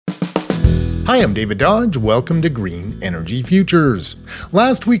Hi, I'm David Dodge. Welcome to Green Energy Futures.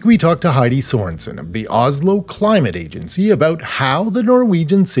 Last week we talked to Heidi Sorensen of the Oslo Climate Agency about how the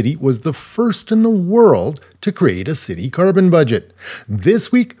Norwegian city was the first in the world to create a city carbon budget.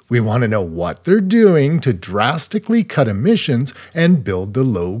 This week we want to know what they're doing to drastically cut emissions and build the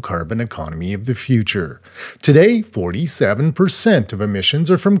low carbon economy of the future. Today, 47% of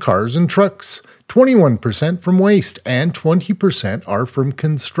emissions are from cars and trucks. 21% from waste, and 20% are from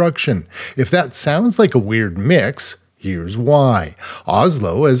construction. If that sounds like a weird mix, here's why.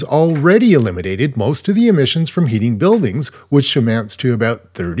 Oslo has already eliminated most of the emissions from heating buildings, which amounts to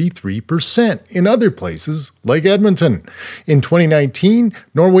about 33% in other places like Edmonton. In 2019,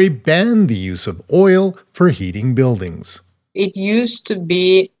 Norway banned the use of oil for heating buildings. It used to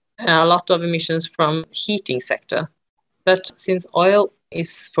be a lot of emissions from heating sector, but since oil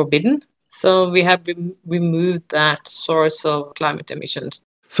is forbidden, so we have removed that source of climate emissions.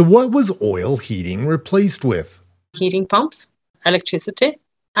 So what was oil heating replaced with? Heating pumps, electricity,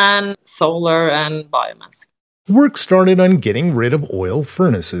 and solar and biomass. Work started on getting rid of oil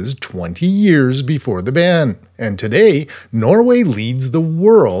furnaces 20 years before the ban. And today, Norway leads the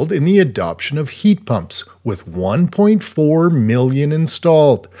world in the adoption of heat pumps, with 1.4 million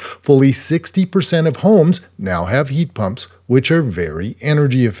installed. Fully 60% of homes now have heat pumps, which are very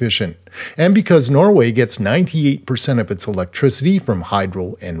energy efficient. And because Norway gets 98% of its electricity from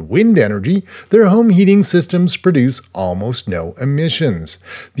hydro and wind energy, their home heating systems produce almost no emissions.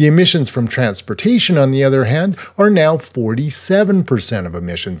 The emissions from transportation, on the other hand, are now 47% of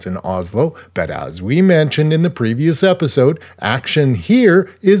emissions in Oslo, but as we mentioned in the previous episode, action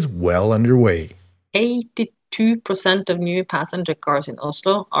here is well underway. 82% of new passenger cars in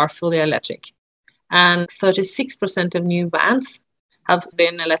Oslo are fully electric, and 36% of new vans have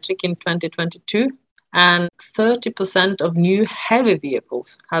been electric in 2022, and 30% of new heavy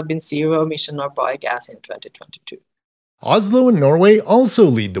vehicles have been zero emission or biogas in 2022. Oslo and Norway also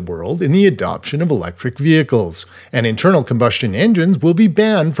lead the world in the adoption of electric vehicles, and internal combustion engines will be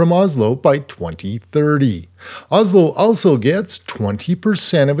banned from Oslo by 2030. Oslo also gets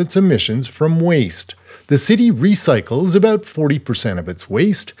 20% of its emissions from waste. The city recycles about 40% of its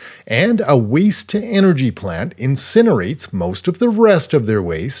waste, and a waste-to-energy plant incinerates most of the rest of their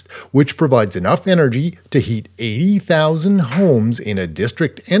waste, which provides enough energy to heat 80,000 homes in a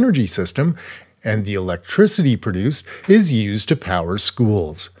district energy system, and the electricity produced is used to power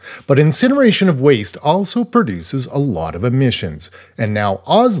schools. But incineration of waste also produces a lot of emissions, and now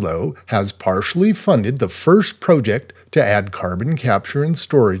Oslo has partially funded the first project to add carbon capture and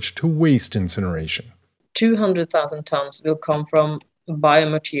storage to waste incineration. 200,000 tons will come from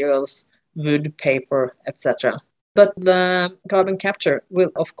biomaterials, wood, paper, etc. But the carbon capture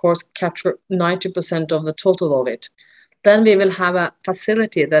will, of course, capture 90% of the total of it. Then we will have a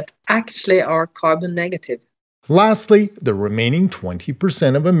facility that actually are carbon negative. Lastly, the remaining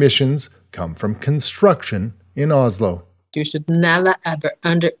 20% of emissions come from construction in Oslo. You should never ever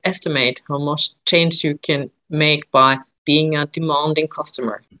underestimate how much change you can make by being a demanding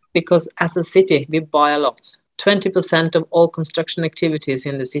customer. Because as a city, we buy a lot. 20% of all construction activities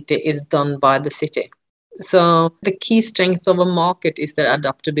in the city is done by the city. So the key strength of a market is their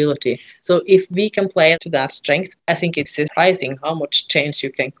adaptability. So if we can play to that strength, I think it's surprising how much change you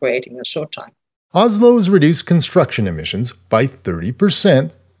can create in a short time. Oslo has reduced construction emissions by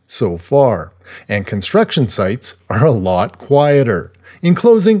 30% so far, and construction sites are a lot quieter. In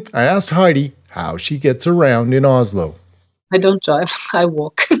closing, I asked Heidi how she gets around in Oslo. I don't drive, I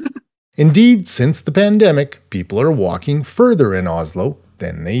walk. Indeed, since the pandemic, people are walking further in Oslo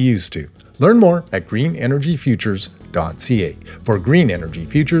than they used to. Learn more at greenenergyfutures.ca. For Green Energy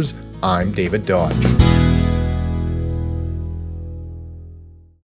Futures, I'm David Dodge.